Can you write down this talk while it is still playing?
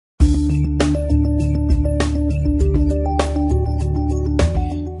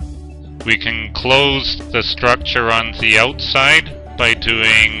We can close the structure on the outside by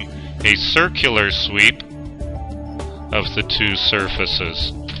doing a circular sweep of the two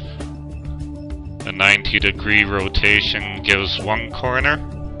surfaces. A 90-degree rotation gives one corner,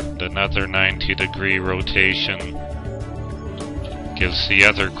 and another 90-degree rotation gives the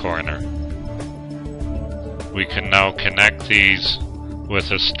other corner. We can now connect these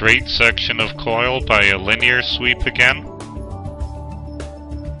with a straight section of coil by a linear sweep again.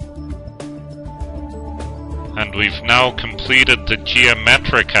 And we've now completed the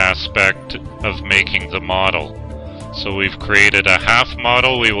geometric aspect of making the model. So we've created a half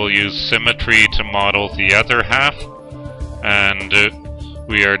model. We will use symmetry to model the other half. And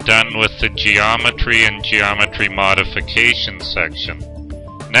we are done with the geometry and geometry modification section.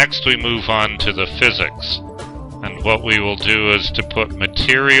 Next we move on to the physics. And what we will do is to put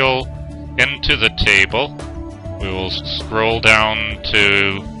material into the table. We will scroll down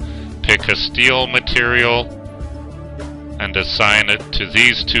to pick a steel material and assign it to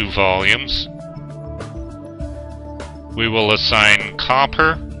these two volumes. We will assign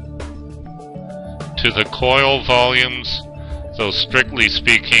copper to the coil volumes, though strictly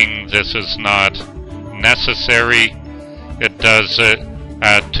speaking this is not necessary. It does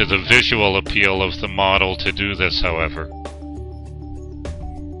add to the visual appeal of the model to do this, however.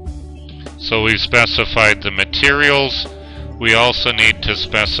 So we've specified the materials. We also need to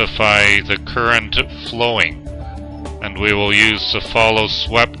specify the current flowing, and we will use the follow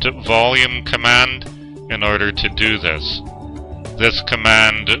swept volume command in order to do this. This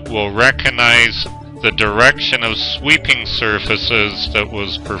command will recognize the direction of sweeping surfaces that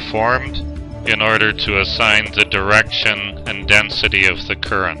was performed in order to assign the direction and density of the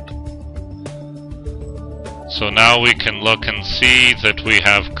current. So now we can look and see that we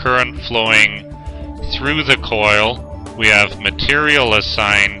have current flowing through the coil. We have material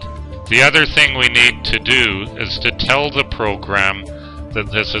assigned. The other thing we need to do is to tell the program that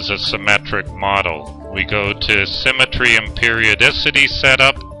this is a symmetric model. We go to Symmetry and Periodicity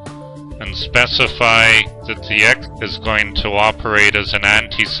Setup and specify that the X is going to operate as an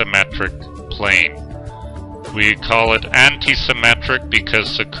antisymmetric plane. We call it antisymmetric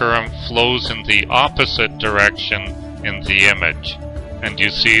because the current flows in the opposite direction in the image. And you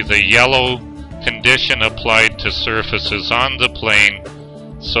see the yellow condition applied to surfaces on the plane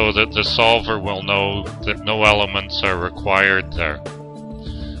so that the solver will know that no elements are required there.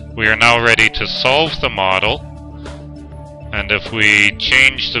 We are now ready to solve the model, and if we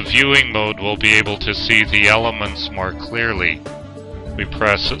change the viewing mode we'll be able to see the elements more clearly. We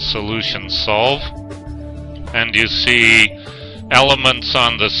press Solution Solve, and you see elements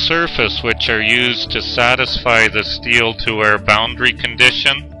on the surface which are used to satisfy the steel to air boundary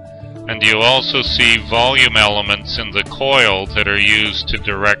condition. And you also see volume elements in the coil that are used to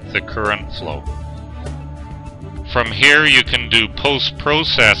direct the current flow. From here you can do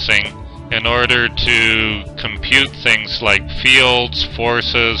post-processing in order to compute things like fields,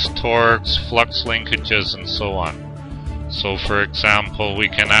 forces, torques, flux linkages, and so on. So for example, we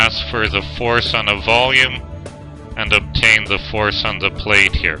can ask for the force on a volume and obtain the force on the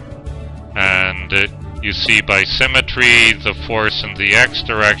plate here. And you see by symmetry the force in the x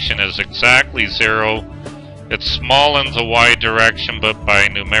direction is exactly 0. It's small in the y direction, but by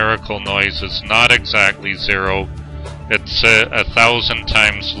numerical noise is not exactly 0. It's 1,000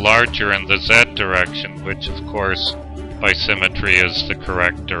 times larger in the z direction, which of course by symmetry is the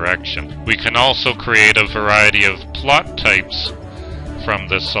correct direction. We can also create a variety of plot types from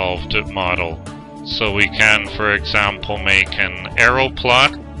the solved model. So we can, for example, make an arrow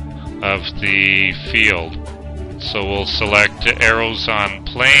plot of the field. So we'll select arrows on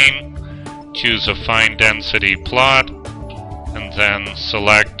plane, choose a fine density plot, and then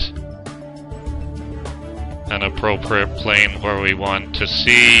select an appropriate plane where we want to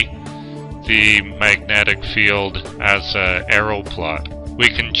see the magnetic field as an arrow plot. We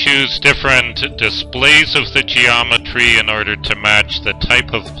can choose different displays of the geometry in order to match the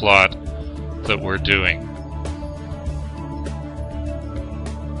type of plot that we're doing.